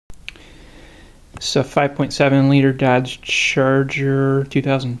It's a 5.7 liter Dodge Charger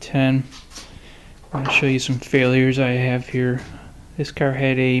 2010. I'm going to show you some failures I have here. This car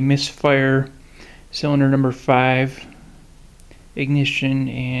had a misfire, cylinder number 5, ignition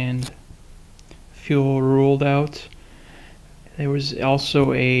and fuel ruled out. There was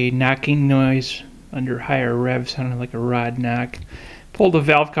also a knocking noise under higher rev, sounded like a rod knock. Pulled the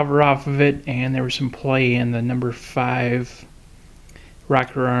valve cover off of it, and there was some play in the number 5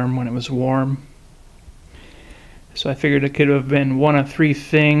 rocker arm when it was warm. So I figured it could have been one of 3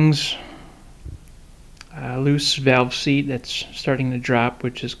 things. Loose valve seat that's starting to drop,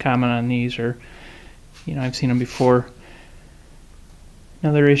 which is common on these, or I've seen them before.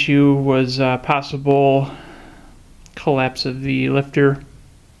 Another issue was possible collapse of the lifter,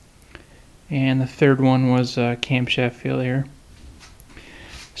 and the third one was camshaft failure.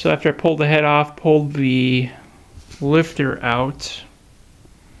 So after I pulled the head off, pulled the lifter out,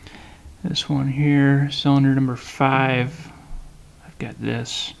 this one here, cylinder number 5, I've got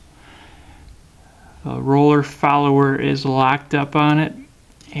this. The roller follower is locked up on it,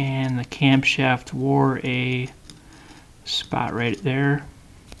 and the camshaft wore a spot right there.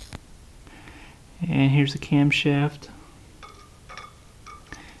 And here's the camshaft.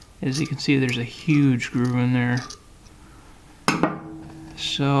 As you can see, there's a huge groove in there.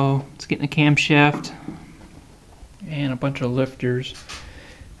 So let's get in the camshaft and a bunch of lifters.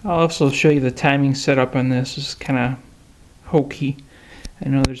 I'll also show you the timing setup on this. This is kind of hokey. I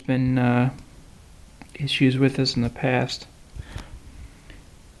know there's been issues with this in the past.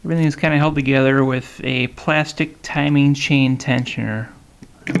 Everything is kind of held together with a plastic timing chain tensioner.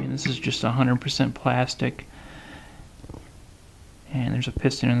 I mean, this is just 100% plastic. And there's a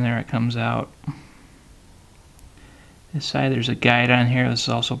piston in there that comes out. This side there's a guide on here. This is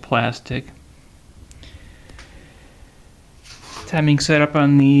also plastic. Timing setup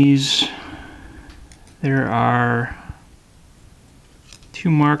on these. There are 2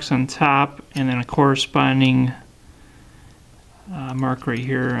 marks on top and then a corresponding mark right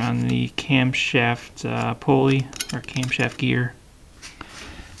here on the camshaft pulley or camshaft gear.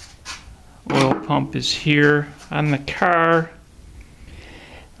 Oil pump is here on the car.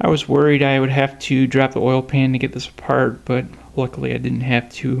 I was worried I would have to drop the oil pan to get this apart, but luckily I didn't have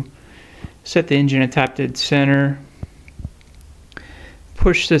to. Set the engine at top dead center.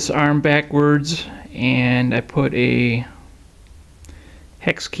 Push this arm backwards, and I put a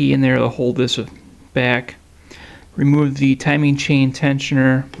hex key in there to hold this back. Remove the timing chain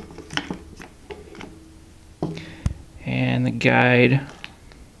tensioner and the guide.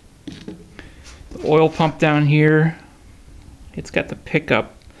 The oil pump down here, it's got the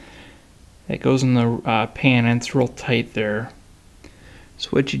pickup that goes in the pan, and it's real tight there.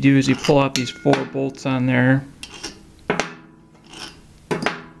 So what you do is you pull out these 4 bolts on there.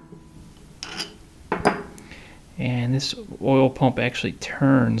 And this oil pump actually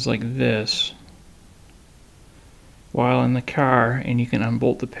turns like this while in the car, and you can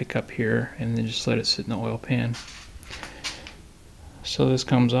unbolt the pickup here and then just let it sit in the oil pan. So this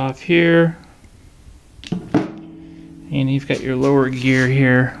comes off here, and you've got your lower gear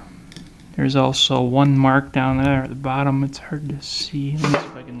here. There's also 1 mark down there at the bottom. It's hard to see. Let me see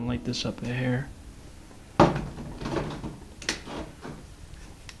if I can light this up a hair.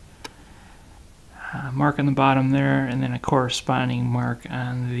 Mark on the bottom there, and then a corresponding mark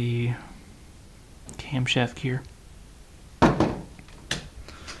on the camshaft gear.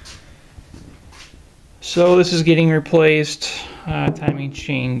 So this is getting replaced. Timing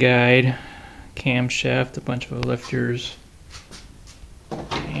chain guide, camshaft, a bunch of lifters.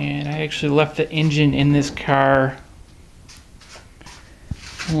 And I actually left the engine in this car.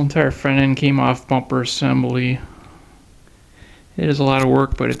 The whole entire front end came off, bumper assembly. It is a lot of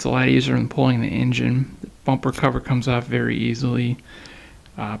work, but it's a lot easier than pulling the engine. The bumper cover comes off very easily.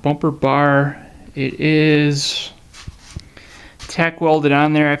 Bumper bar, it is tack welded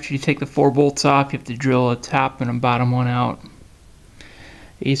on there. After you take the 4 bolts off, you have to drill a top and a bottom one out.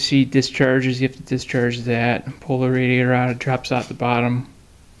 AC discharges, you have to discharge that. Pull the radiator out, it drops out the bottom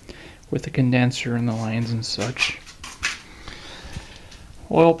with the condenser and the lines and such.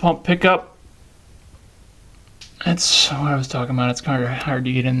 Oil pump pickup. That's what I was talking about. It's kind of hard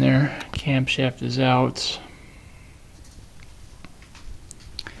to get in there. Camshaft is out.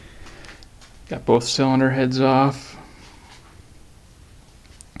 Got both cylinder heads off.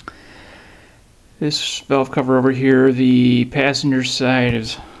 This valve cover over here, the passenger side,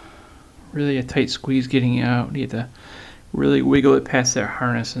 is really a tight squeeze getting out. You have to really wiggle it past that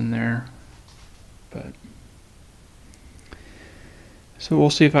harness in there. So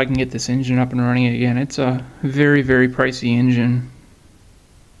we'll see if I can get this engine up and running again. It's a very, very pricey engine.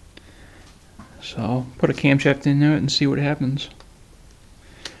 So I'll put a camshaft into it and see what happens.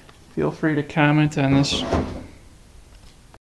 Feel free to comment on this